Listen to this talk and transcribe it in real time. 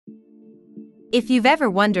If you've ever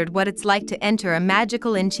wondered what it's like to enter a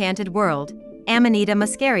magical enchanted world, Amanita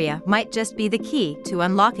Muscaria might just be the key to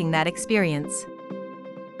unlocking that experience.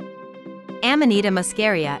 Amanita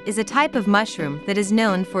Muscaria is a type of mushroom that is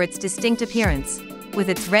known for its distinct appearance, with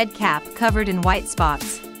its red cap covered in white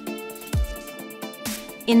spots.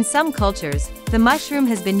 In some cultures, the mushroom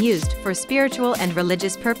has been used for spiritual and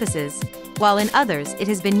religious purposes, while in others it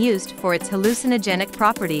has been used for its hallucinogenic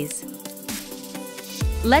properties.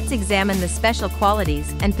 Let's examine the special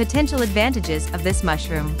qualities and potential advantages of this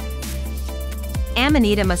mushroom.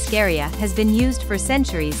 Amanita muscaria has been used for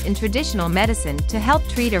centuries in traditional medicine to help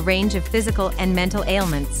treat a range of physical and mental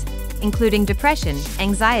ailments, including depression,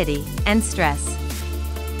 anxiety, and stress.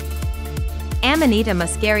 Amanita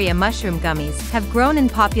muscaria mushroom gummies have grown in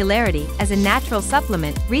popularity as a natural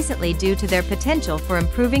supplement recently due to their potential for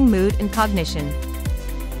improving mood and cognition.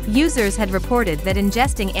 Users had reported that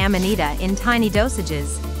ingesting Amanita in tiny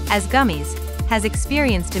dosages, as gummies, has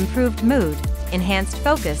experienced improved mood, enhanced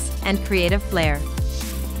focus, and creative flair.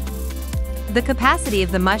 The capacity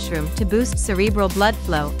of the mushroom to boost cerebral blood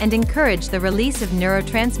flow and encourage the release of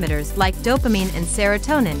neurotransmitters like dopamine and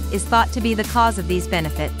serotonin is thought to be the cause of these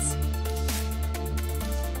benefits.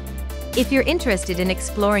 If you're interested in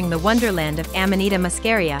exploring the wonderland of Amanita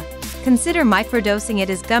muscaria, consider microdosing it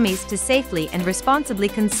as gummies to safely and responsibly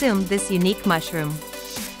consume this unique mushroom.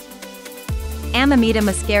 Amanita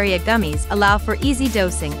muscaria gummies allow for easy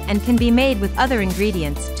dosing and can be made with other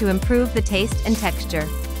ingredients to improve the taste and texture.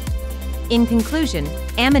 In conclusion,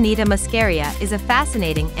 Amanita muscaria is a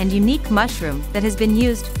fascinating and unique mushroom that has been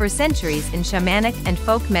used for centuries in shamanic and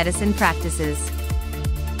folk medicine practices.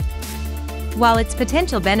 While its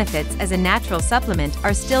potential benefits as a natural supplement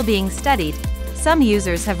are still being studied, some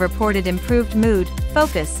users have reported improved mood,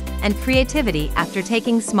 focus, and creativity after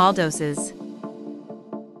taking small doses.